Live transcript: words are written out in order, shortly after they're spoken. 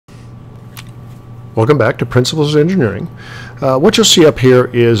Welcome back to Principles of Engineering. What you'll see up here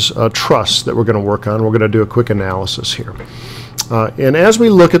is a truss that we're going to work on. We're going to do a quick analysis here. And as we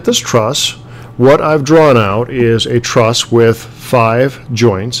look at this truss, what I've drawn out is a truss with 5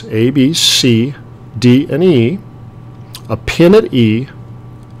 joints, A, B, C, D, and E, a pin at E,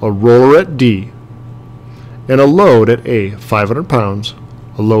 a roller at D, and a load at A, 500 pounds,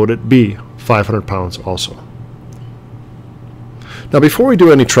 a load at B, 500 pounds also. Now before we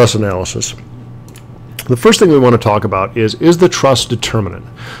do any truss analysis, the first thing we want to talk about is the truss determinant?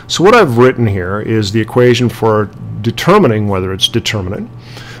 So what I've written here is the equation for determining whether it's determinant,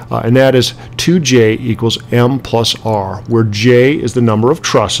 and that is 2J equals M plus R, where J is the number of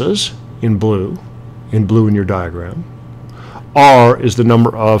trusses in blue in your diagram. R is the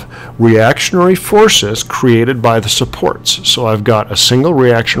number of reactionary forces created by the supports. So I've got a single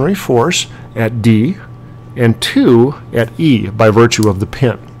reactionary force at D and 2 at E by virtue of the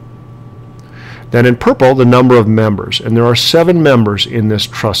pin. Then in purple, the number of members, and there are 7 members in this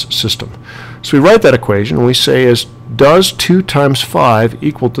truss system. So we write that equation and we say does 2 times 5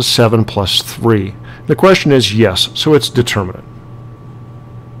 equal to 7 plus 3? The question is yes, so it's determinate.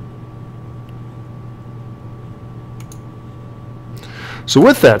 So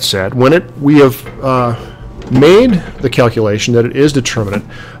with that said, when we have made the calculation that it is determinate,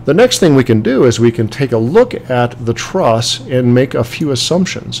 the next thing we can do is we can take a look at the truss and make a few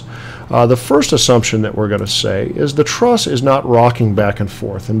assumptions. The first assumption that we're going to say is the truss is not rocking back and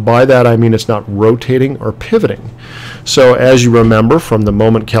forth, and by that I mean it's not rotating or pivoting. So as you remember from the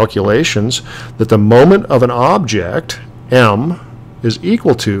moment calculations, that the moment of an object, M, is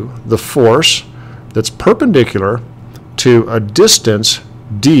equal to the force that's perpendicular to a distance,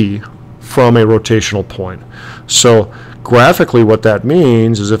 D, from a rotational point. So graphically what that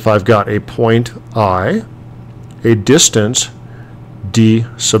means is if I've got a point I, a distance D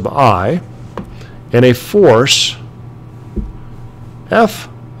sub I, and a force F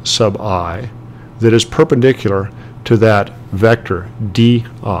sub I that is perpendicular to that vector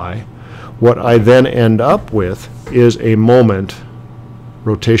DI, what I then end up with is a moment,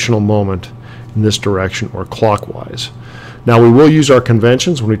 rotational moment in this direction or clockwise. Now we will use our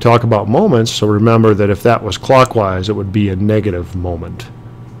conventions when we talk about moments, so remember that if that was clockwise it would be a negative moment.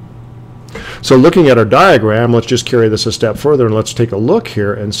 So looking at our diagram, let's just carry this a step further and let's take a look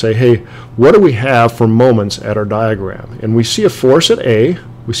here and say, hey, what do we have for moments at our diagram? And we see a force at A,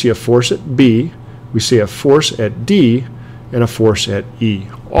 we see a force at B, we see a force at D, and a force at E.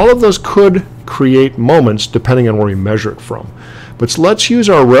 All of those could create moments depending on where we measure it from. But let's use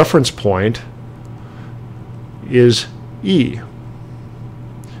our reference point is E,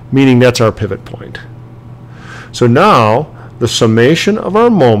 meaning that's our pivot point. So now the summation of our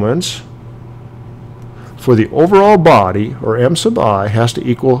moments for the overall body, or M sub I, has to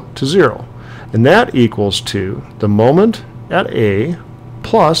equal to 0. And that equals to the moment at A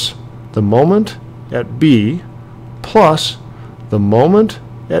plus the moment at B plus the moment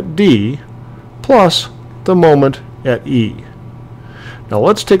at D plus the moment at E. Now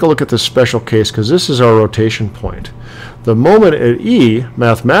let's take a look at this special case because this is our rotation point. The moment at E,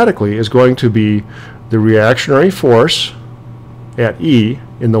 mathematically, is going to be the reactionary force at E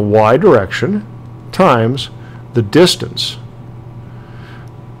in the y direction times the distance.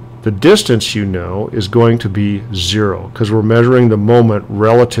 The distance, you know, is going to be 0 because we're measuring the moment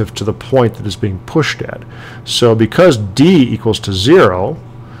relative to the point that is being pushed at. So because D equals to 0,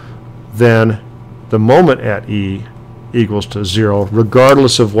 then the moment at E equals to 0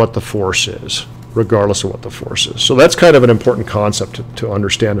 regardless of what the force is. So that's kind of an important concept to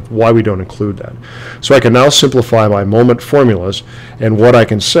understand why we don't include that. So I can now simplify my moment formulas, and what I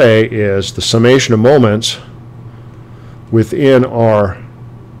can say is the summation of moments within our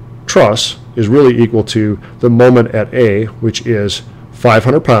truss is really equal to the moment at A, which is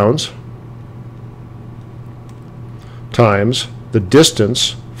 500 pounds, times the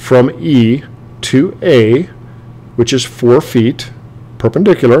distance from E to A, which is 4 feet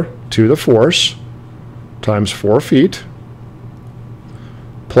perpendicular to the force, times 4 feet,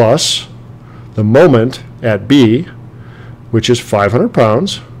 plus the moment at B, which is 500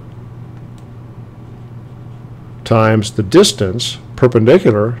 pounds, times the distance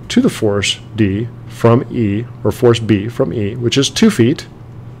perpendicular to the force D from E, or force B from E, which is 2 feet,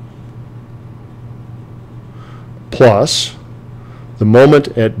 plus the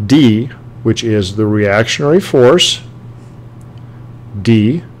moment at D, which is the reactionary force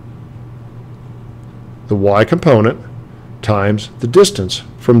D, the y component, times the distance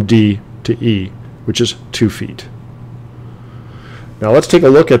from D to E, which is 2 feet. Now let's take a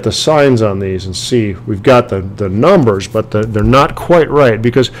look at the signs on these and see. We've got the numbers, but they're not quite right,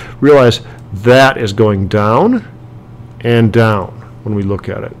 because realize that is going down and down when we look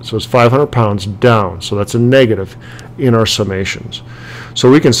at it. So it's 500 pounds down, so that's a negative in our summations.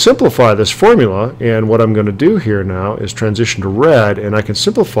 So we can simplify this formula, and what I'm going to do here now is transition to red, and I can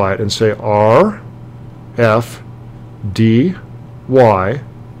simplify it and say R F D Y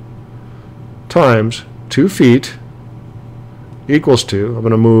times 2 feet equals to, I'm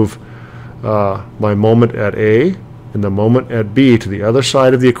going to move my moment at A and the moment at B to the other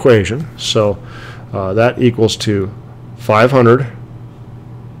side of the equation. So that equals to 500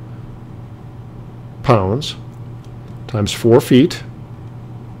 pounds times 4 feet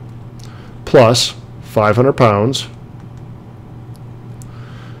plus 500 pounds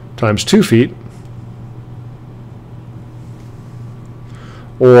times 2 feet,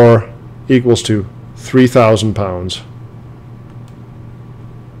 or equals to 3,000 pounds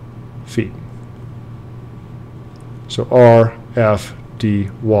feet. So R, F, D,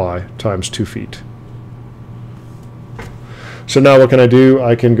 Y times 2 feet. So now what can I do?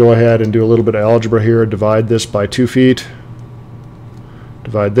 I can go ahead and do a little bit of algebra here. Divide this by 2 feet.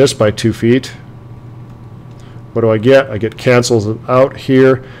 Divide this by 2 feet. What do I get? I get cancels out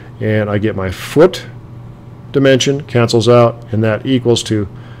here, and I get my foot dimension cancels out, and that equals to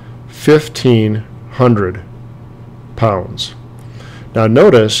 1,500 pounds. Now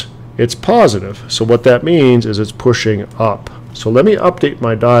notice it's positive, so what that means is it's pushing up. So let me update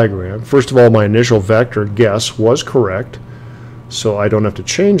my diagram. First of all, my initial vector guess was correct, so I don't have to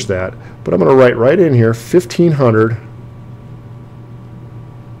change that, but I'm going to write right in here 1,500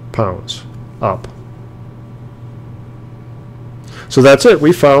 pounds up. So that's it.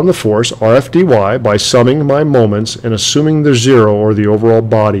 We found the force RFDY by summing my moments and assuming they're zero or the overall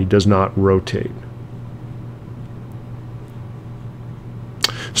body does not rotate.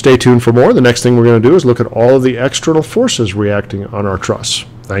 Stay tuned for more. The next thing we're going to do is look at all of the external forces reacting on our truss.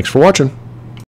 Thanks for watching.